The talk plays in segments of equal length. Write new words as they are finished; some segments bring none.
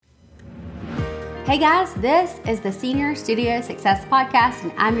Hey guys, this is the Senior Studio Success Podcast,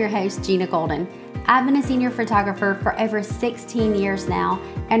 and I'm your host, Gina Golden. I've been a senior photographer for over 16 years now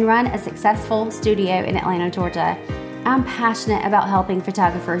and run a successful studio in Atlanta, Georgia. I'm passionate about helping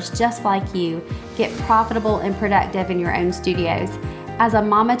photographers just like you get profitable and productive in your own studios. As a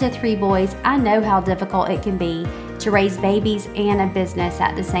mama to 3 boys, I know how difficult it can be to raise babies and a business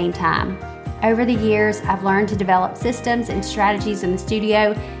at the same time. Over the years, I've learned to develop systems and strategies in the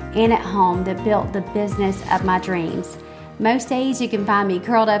studio and at home that built the business of my dreams. Most days you can find me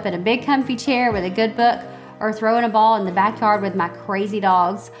curled up in a big comfy chair with a good book, or throwing a ball in the backyard with my crazy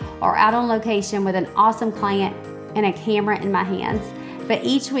dogs, or out on location with an awesome client and a camera in my hands. But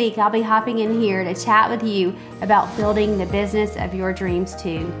each week I'll be hopping in here to chat with you about building the business of your dreams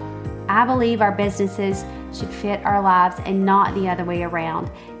too. I believe our businesses should fit our lives and not the other way around.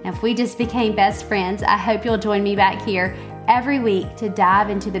 Now, if we just became best friends, I hope you'll join me back here every week to dive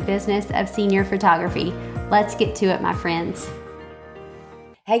into the business of senior photography. Let's get to it, my friends.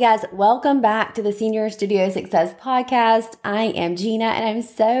 Hey guys, welcome back to the Senior Studio Success Podcast. I am Gina, and I'm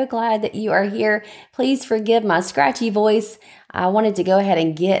so glad that you are here. Please forgive my scratchy voice. I wanted to go ahead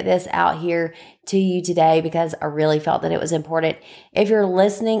and get this out here to you today because I really felt that it was important. If you're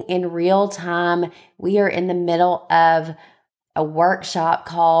listening in real time, we are in the middle of a workshop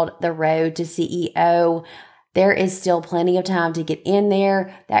called The Road to CEO. There is still plenty of time to get in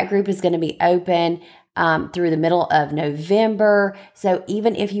there. That group is going to be open through the middle of November. So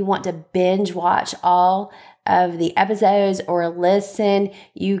even if you want to binge watch all of the episodes or listen,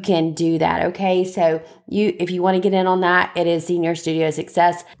 you can do that. Okay. So if you want to get in on that, it is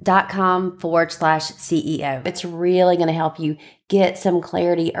seniorstudiosuccess.com/CEO. It's really going to help you get some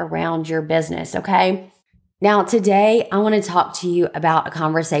clarity around your business. Okay. Now, today I want to talk to you about a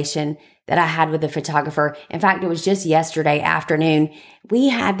conversation that I had with a photographer. In fact, it was just yesterday afternoon. We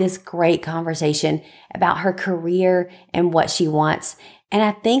had this great conversation about her career and what she wants. And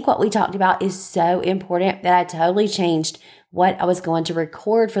I think what we talked about is so important that I totally changed what I was going to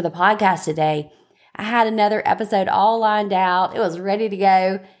record for the podcast today. I had another episode all lined out. It was ready to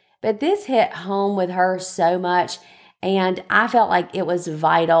go, but this hit home with her so much. And I felt like it was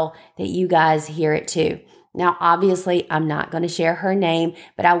vital that you guys hear it too. Now, obviously, I'm not going to share her name,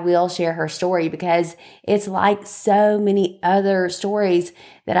 but I will share her story because it's like so many other stories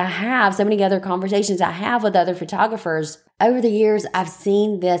that I have, so many other conversations I have with other photographers. Over the years, I've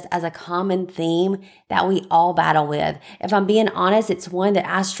seen this as a common theme that we all battle with. If I'm being honest, it's one that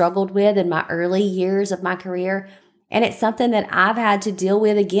I struggled with in my early years of my career, and it's something that I've had to deal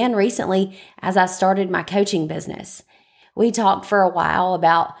with again recently as I started my coaching business. We talked for a while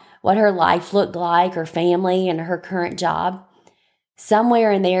about what her life looked like, her family, and her current job.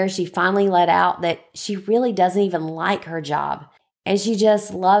 Somewhere in there, she finally let out that she really doesn't even like her job. And she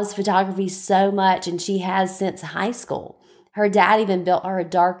just loves photography so much, and she has since high school. Her dad even built her a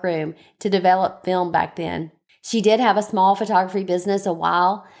darkroom to develop film back then. She did have a small photography business a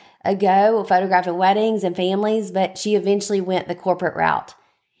while ago, photographing weddings and families, but she eventually went the corporate route.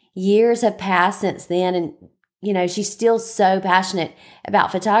 Years have passed since then, and she's still so passionate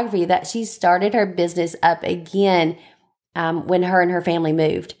about photography that she started her business up again when her and her family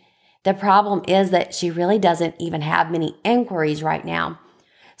moved. The problem is that she really doesn't even have many inquiries right now.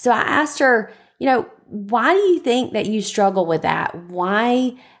 So I asked her, why do you think that you struggle with that?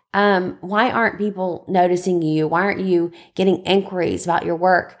 Why aren't people noticing you? Why aren't you getting inquiries about your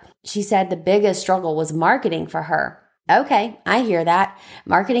work? She said the biggest struggle was marketing for her. Okay, I hear that.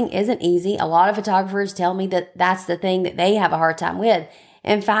 Marketing isn't easy. A lot of photographers tell me that that's the thing that they have a hard time with.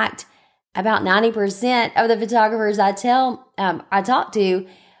 In fact, about 90% of the photographers I talk to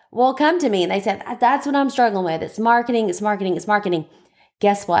will come to me and they say, that's what I'm struggling with. It's marketing, it's marketing, it's marketing.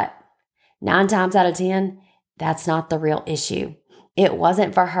 Guess what? 9 times out of 10, that's not the real issue. It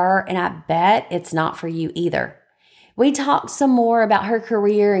wasn't for her, and I bet it's not for you either. We talked some more about her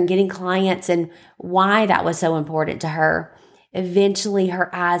career and getting clients and why that was so important to her. Eventually,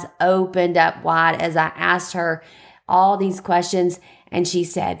 her eyes opened up wide as I asked her all these questions, and she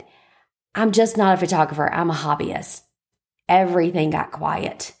said, I'm just not a photographer. I'm a hobbyist. Everything got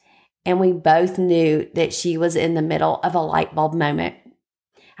quiet, and we both knew that she was in the middle of a light bulb moment.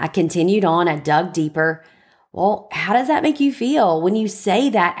 I continued on. I dug deeper. Well, how does that make you feel when you say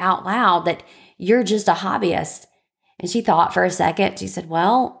that out loud, that you're just a hobbyist? And she thought for a second. She said,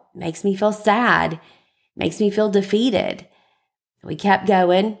 well, makes me feel sad, makes me feel defeated. We kept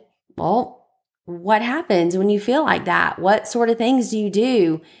going. Well, what happens when you feel like that? What sort of things do you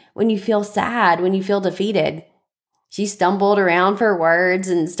do when you feel sad, when you feel defeated? She stumbled around for words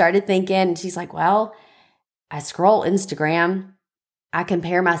and started thinking. And she's like, well, I scroll Instagram. I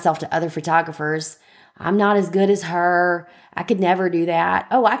compare myself to other photographers. I'm not as good as her. I could never do that.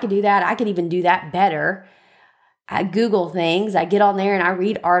 Oh, I could do that. I could even do that better. I Google things. I get on there and I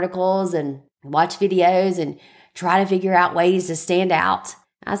read articles and watch videos and try to figure out ways to stand out.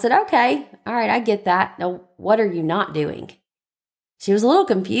 I said, okay, all right, I get that. Now, what are you not doing? She was a little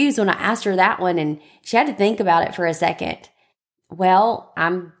confused when I asked her that one, and she had to think about it for a second. Well,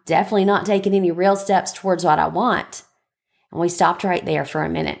 I'm definitely not taking any real steps towards what I want. And we stopped right there for a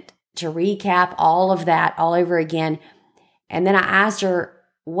minute to recap all of that all over again. And then I asked her,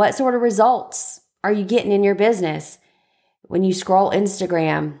 what sort of results are you getting in your business when you scroll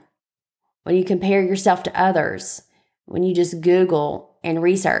Instagram, when you compare yourself to others, when you just Google and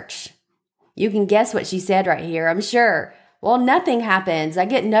research? You can guess what she said right here, I'm sure. Well, nothing happens. I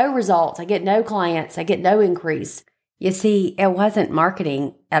get no results. I get no clients. I get no increase. You see, it wasn't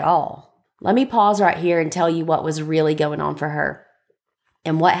marketing at all. Let me pause right here and tell you what was really going on for her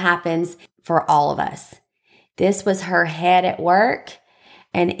and what happens for all of us. This was her head at work,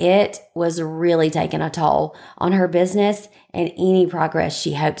 and it was really taking a toll on her business and any progress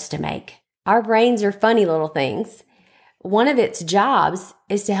she hopes to make. Our brains are funny little things. One of its jobs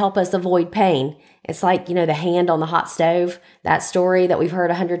is to help us avoid pain. It's like, the hand on the hot stove, that story that we've heard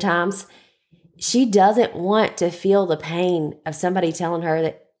 100 times. She doesn't want to feel the pain of somebody telling her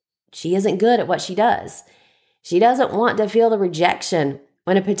that she isn't good at what she does. She doesn't want to feel the rejection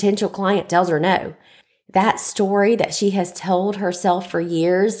when a potential client tells her no. That story that she has told herself for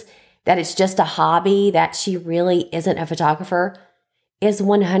years, that it's just a hobby, that she really isn't a photographer, is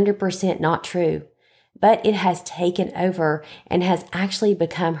 100% not true. But it has taken over and has actually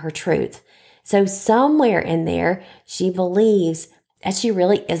become her truth. So somewhere in there, she believes that she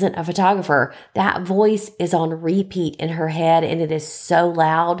really isn't a photographer. That voice is on repeat in her head, and it is so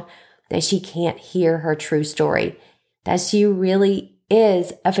loud that she can't hear her true story, that she really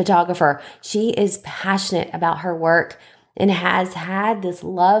is a photographer. She is passionate about her work and has had this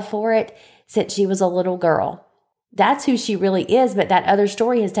love for it since she was a little girl. That's who she really is, but that other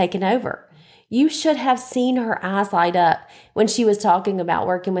story has taken over. You should have seen her eyes light up when she was talking about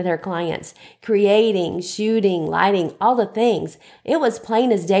working with her clients, creating, shooting, lighting, all the things. It was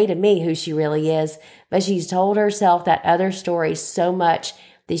plain as day to me who she really is, but she's told herself that other story so much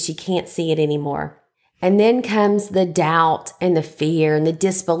that she can't see it anymore. And then comes the doubt and the fear and the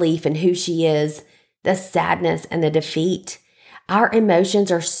disbelief in who she is, the sadness and the defeat. Our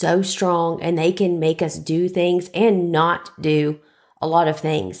emotions are so strong, and they can make us do things and not do a lot of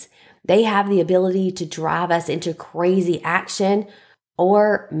things. They have the ability to drive us into crazy action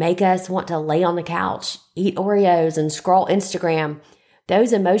or make us want to lay on the couch, eat Oreos, and scroll Instagram.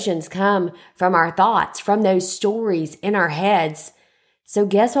 Those emotions come from our thoughts, from those stories in our heads. So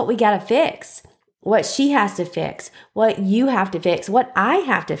guess what we got to fix? What she has to fix, what you have to fix, what I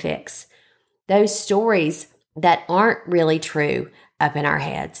have to fix. Those stories that aren't really true up in our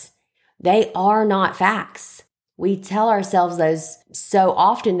heads. They are not facts. We tell ourselves those so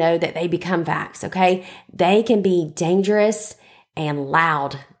often, though, that they become facts, okay? They can be dangerous and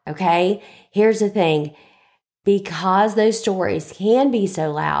loud, okay? Here's the thing. Because those stories can be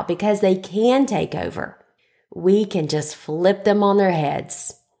so loud, because they can take over, we can just flip them on their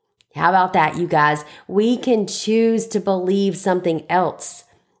heads. How about that, you guys? We can choose to believe something else.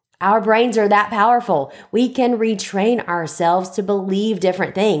 Our brains are that powerful. We can retrain ourselves to believe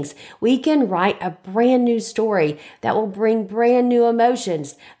different things. We can write a brand new story that will bring brand new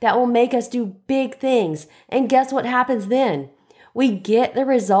emotions, that will make us do big things. And guess what happens then? We get the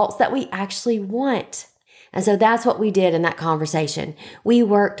results that we actually want. And so that's what we did in that conversation. We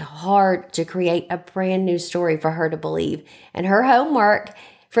worked hard to create a brand new story for her to believe. And her homework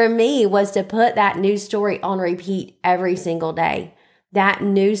for me was to put that new story on repeat every single day. That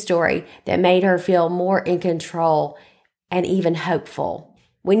new story that made her feel more in control and even hopeful.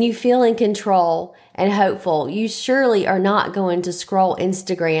 When you feel in control and hopeful, you surely are not going to scroll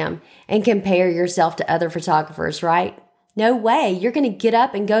Instagram and compare yourself to other photographers, right? No way. You're going to get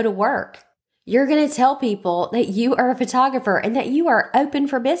up and go to work. You're going to tell people that you are a photographer and that you are open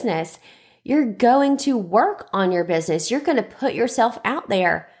for business. You're going to work on your business. You're going to put yourself out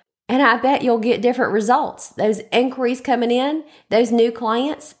there. And I bet you'll get different results. Those inquiries coming in, those new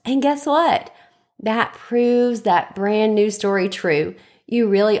clients. And guess what? That proves that brand new story true. You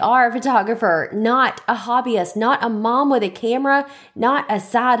really are a photographer, not a hobbyist, not a mom with a camera, not a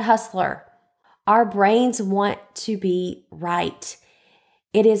side hustler. Our brains want to be right.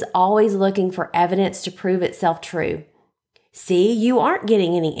 It is always looking for evidence to prove itself true. See, you aren't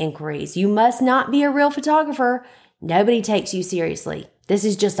getting any inquiries. You must not be a real photographer. Nobody takes you seriously. This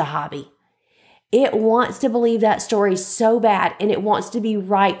is just a hobby. It wants to believe that story so bad, and it wants to be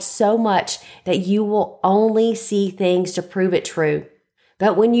right so much that you will only see things to prove it true.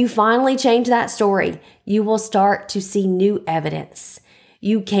 But when you finally change that story, you will start to see new evidence.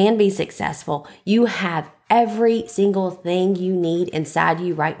 You can be successful. You have every single thing you need inside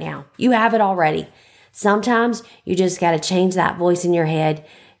you right now. You have it already. Sometimes you just got to change that voice in your head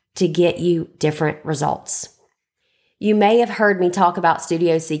to get you different results. You may have heard me talk about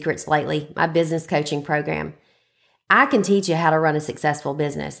Studio Secrets lately, my business coaching program. I can teach you how to run a successful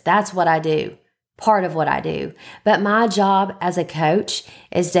business. That's what I do, part of what I do. But my job as a coach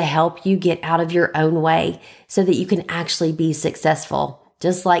is to help you get out of your own way so that you can actually be successful,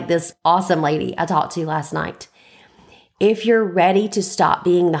 just like this awesome lady I talked to last night. If you're ready to stop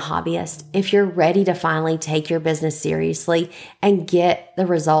being the hobbyist, if you're ready to finally take your business seriously and get the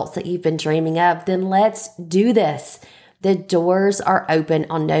results that you've been dreaming of, then let's do this. The doors are open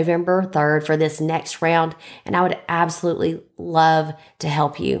on November 3rd for this next round, and I would absolutely love to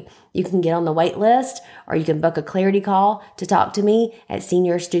help you. You can get on the wait list, or you can book a clarity call to talk to me at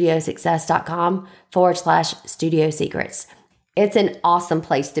seniorstudiosuccess.com/studio secrets. It's an awesome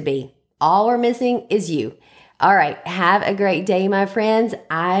place to be. All we're missing is you. All right. Have a great day, my friends.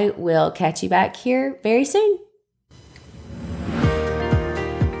 I will catch you back here very soon.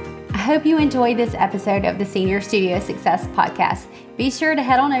 I hope you enjoyed this episode of the Senior Studio Success Podcast. Be sure to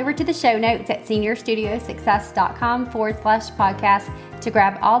head on over to the show notes at seniorstudiosuccess.com/podcast to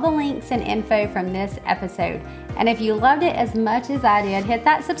grab all the links and info from this episode. And if you loved it as much as I did, hit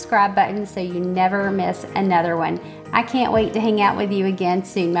that subscribe button so you never miss another one. I can't wait to hang out with you again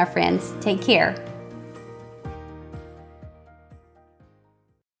soon, my friends. Take care.